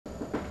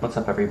What's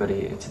up,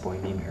 everybody? It's your boy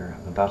Meme here.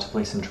 I'm about to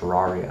play some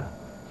Terraria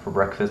for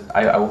breakfast.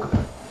 I woke up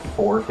at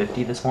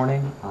 4:50 this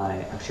morning. I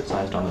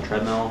exercised on the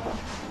treadmill.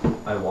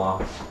 I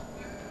walked.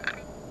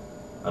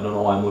 I don't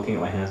know why I'm looking at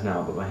my hands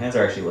now, but my hands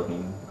are actually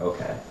looking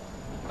okay.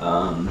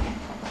 I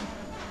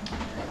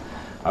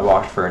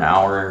walked for an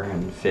hour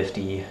and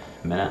 50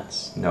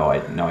 minutes. No, I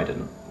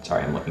didn't.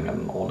 Sorry, I'm looking at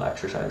an old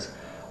exercise.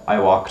 I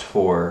walked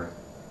for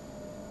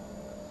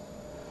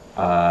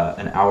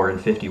an hour and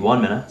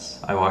 51 minutes.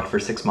 I walked for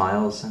 6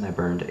 miles and I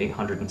burned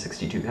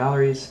 862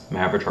 calories.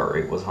 My average heart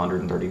rate was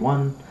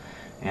 131.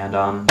 And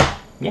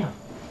yeah.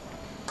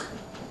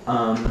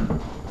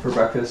 For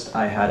breakfast,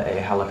 I had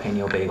a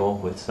jalapeno bagel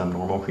with some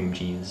normal cream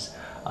cheese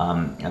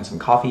and some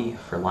coffee.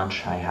 For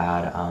lunch, I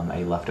had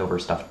a leftover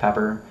stuffed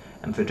pepper.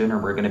 And for dinner,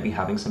 we're going to be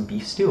having some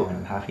beef stew, and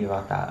I'm happy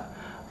about that.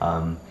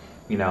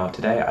 You know,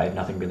 today I had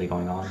nothing really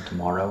going on.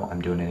 Tomorrow,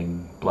 I'm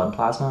donating blood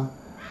plasma.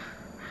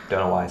 Don't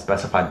know why I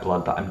specified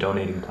blood, but I'm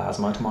donating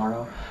plasma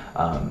tomorrow.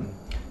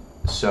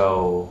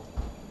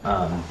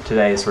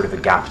 Today is sort of a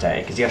gap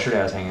day, because yesterday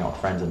I was hanging out with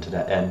friends,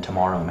 and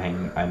tomorrow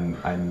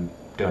I'm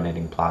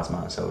donating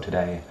plasma. So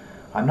today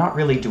I'm not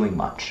really doing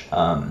much.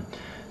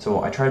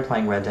 So I tried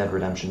playing Red Dead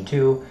Redemption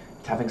 2.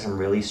 It's having some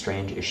really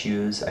strange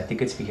issues. I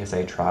think it's because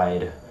I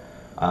tried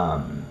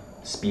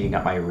speeding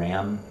up my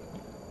RAM.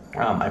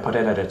 I put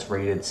it at its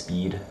rated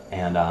speed,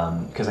 and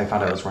because I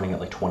found I was running at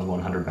like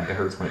 2100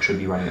 megahertz when it should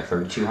be running at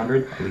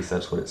 3200. At least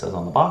that's what it says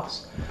on the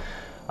box.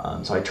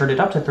 So I turned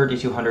it up to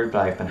 3200, but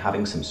I've been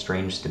having some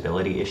strange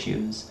stability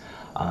issues.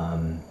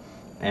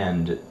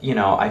 And, you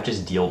know, I've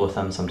just dealt with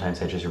them.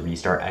 Sometimes I just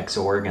restart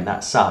Xorg, and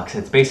that sucks.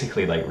 It's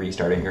basically like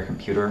restarting your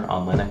computer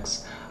on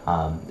Linux.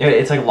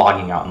 It's like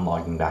logging out and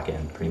logging back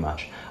in, pretty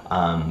much,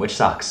 which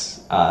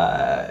sucks.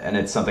 And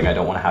it's something I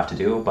don't want to have to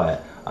do,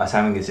 but I was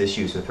having these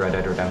issues with Red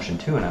Dead Redemption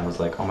 2, and I was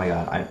like, oh my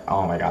god,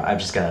 I'm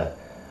just gonna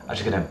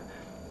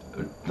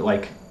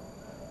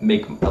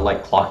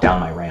like clock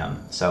down my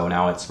RAM. So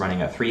now it's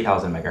running at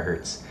 3000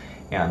 megahertz,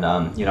 and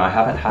you know, I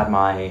haven't had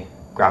my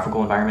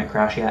graphical environment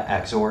crash yet,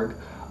 Xorg,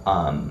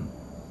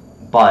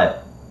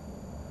 but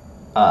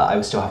I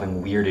was still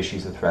having weird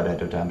issues with Red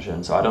Dead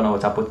Redemption, so I don't know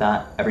what's up with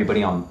that.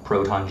 Everybody on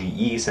Proton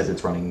GE says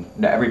it's running.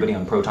 Everybody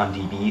on Proton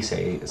DB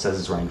says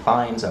it's running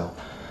fine. So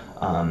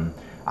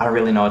I don't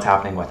really know what's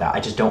happening with that. I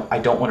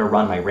don't want to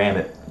run my RAM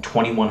at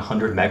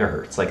 2100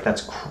 megahertz. Like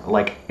that's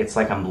like it's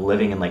like I'm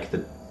living in like the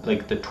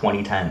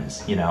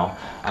 2010s, you know.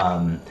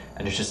 And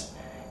it's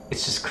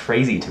just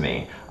crazy to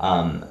me.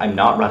 I'm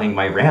not running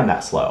my RAM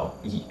that slow.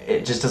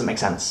 It just doesn't make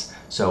sense.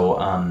 So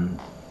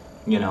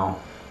you know,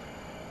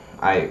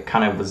 I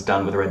kind of was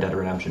done with Red Dead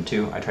Redemption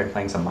 2. I tried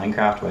playing some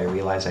Minecraft, but I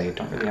realized I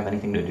don't really have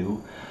anything to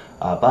do.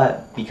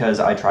 But because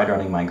I tried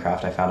running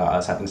Minecraft, I found out I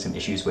was having some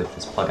issues with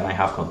this plugin I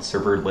have called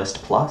Server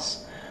List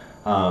Plus.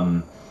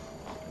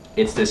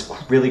 It's this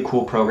really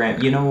cool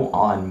program. You know,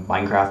 on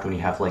Minecraft when you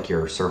have like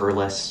your server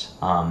list,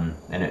 and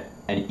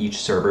each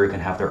server can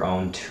have their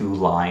own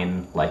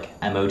 2-line like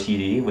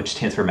MOTD, which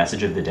stands for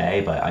Message of the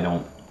Day, but I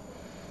don't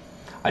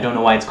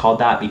know why it's called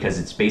that, because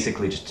it's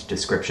basically just a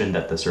description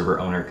that the server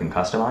owner can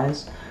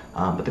customize.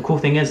 But the cool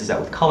thing is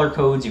that with color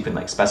codes, you can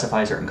like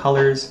specify certain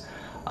colors.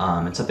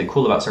 And something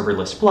cool about Server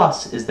List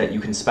Plus is that you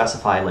can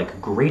specify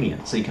like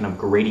gradients. So you can have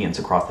gradients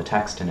across the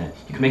text, and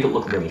you can make it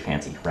look really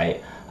fancy,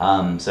 right?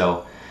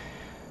 So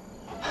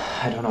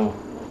I don't know.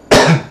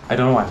 I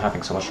don't know why I'm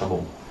having so much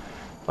trouble.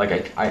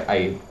 Like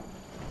I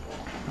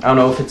don't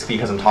know if it's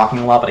because I'm talking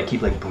a lot, but I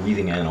keep like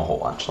breathing in a whole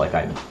bunch. Like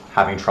I'm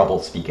having trouble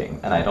speaking,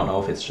 and I don't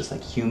know if it's just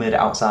like humid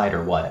outside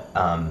or what.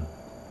 I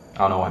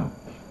don't know why I'm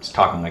just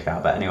talking like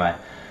that, but anyway.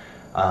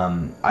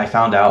 I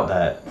found out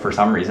that for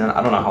some reason,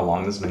 I don't know how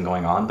long this has been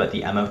going on, but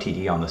the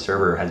MOTD on the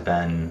server has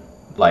been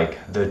like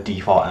the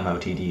default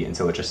MOTD, and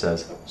so it just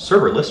says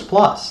Server List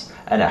Plus,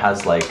 and it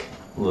has like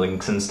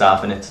links and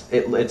stuff, and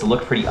it's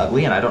looked pretty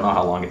ugly, and I don't know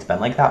how long it's been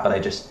like that, but I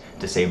just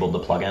disabled the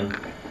plugin.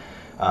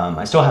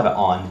 I still have it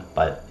on,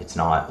 but it's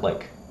not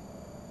like,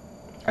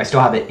 I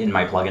still have it in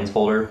my plugins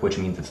folder, which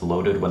means it's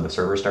loaded when the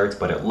server starts,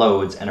 but it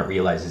loads and it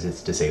realizes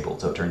it's disabled,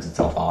 so it turns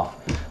itself off.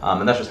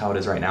 And that's just how it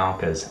is right now,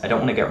 because I don't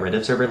want to get rid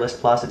of Server List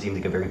Plus. It seems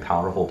like a very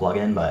powerful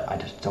plugin, but I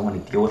just don't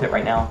want to deal with it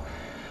right now.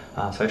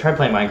 So I tried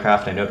playing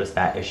Minecraft, I noticed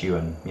that issue,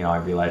 and you know, I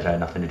realized I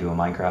had nothing to do in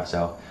Minecraft,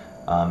 so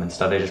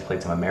instead I just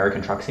played some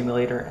American Truck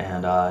Simulator,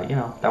 and you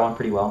know, that went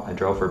pretty well. I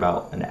drove for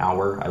about an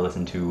hour. I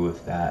listened to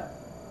that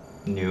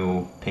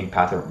new Pink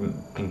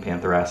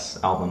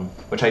Pantheress album,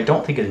 which I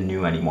don't think is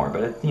new anymore,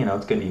 but it, you know,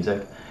 it's good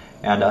music.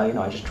 And you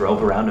know, I just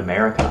drove around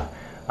America.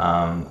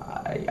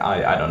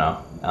 I don't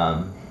know,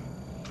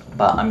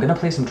 but I'm gonna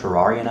play some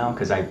Terraria now,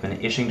 because I've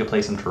been itching to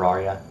play some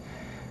Terraria.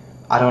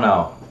 I don't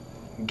know,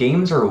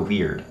 games are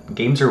weird.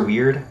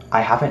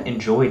 I haven't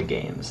enjoyed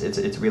games.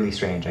 It's really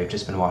strange. I've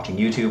just been watching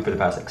YouTube for the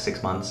past like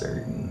 6 months,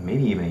 or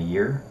maybe even a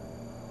year,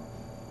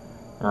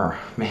 or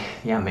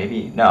yeah,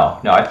 maybe no,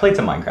 I've played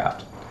some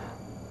Minecraft.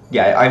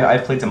 Yeah,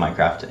 I've played some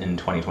Minecraft in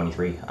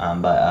 2023,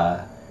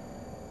 but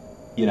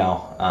you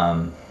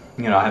know,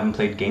 you know, I haven't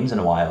played games in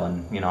a while,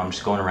 and you know, I'm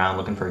just going around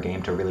looking for a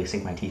game to really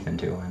sink my teeth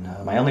into.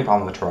 And my only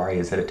problem with Terraria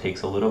is that it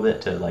takes a little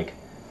bit to like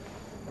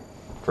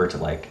for it to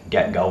like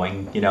get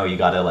going. You know, you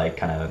gotta like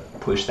kind of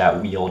push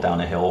that wheel down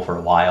a hill for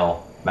a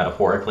while,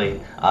 metaphorically,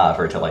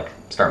 for it to like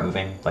start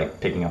moving, like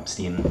picking up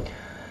steam.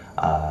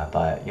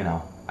 But you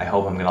know, I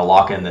hope I'm gonna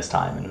lock in this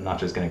time, and I'm not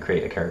just gonna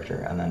create a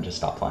character and then just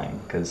stop playing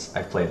because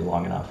I've played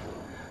long enough.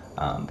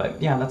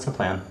 But yeah, that's the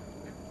plan.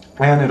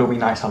 And it'll be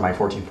nice on my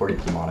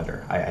 1440p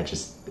monitor. I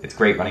just, it's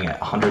great running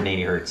at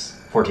 180 hertz,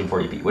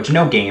 1440p, which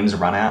no games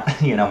run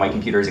at. You know, my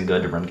computer isn't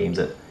good to run games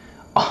at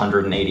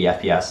 180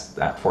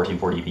 FPS at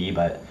 1440p,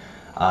 but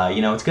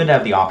you know, it's good to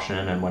have the option,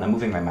 and when I'm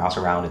moving my mouse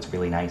around, it's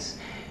really nice.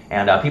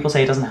 And people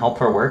say it doesn't help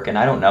for work, and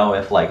I don't know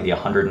if like the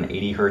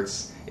 180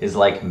 hertz is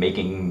like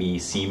making me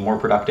seem more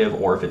productive,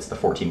 or if it's the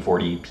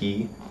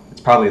 1440p.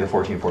 It's probably the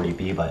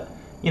 1440p, but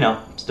you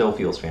know, still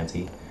feels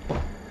fancy.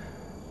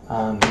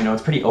 You know,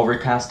 it's pretty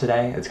overcast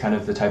today. It's kind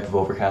of the type of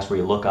overcast where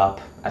you look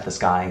up at the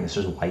sky and it's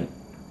just white.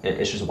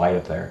 It's just white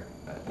up there.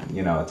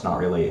 You know, it's not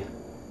really,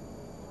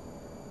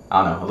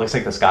 I don't know, it looks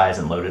like the sky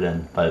isn't loaded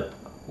in, but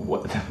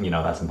you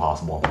know, that's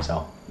impossible.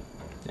 So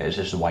it's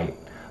just white.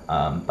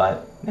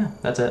 But yeah,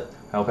 that's it.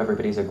 I hope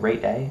everybody's a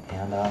great day,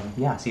 and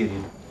yeah, see you,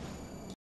 dude.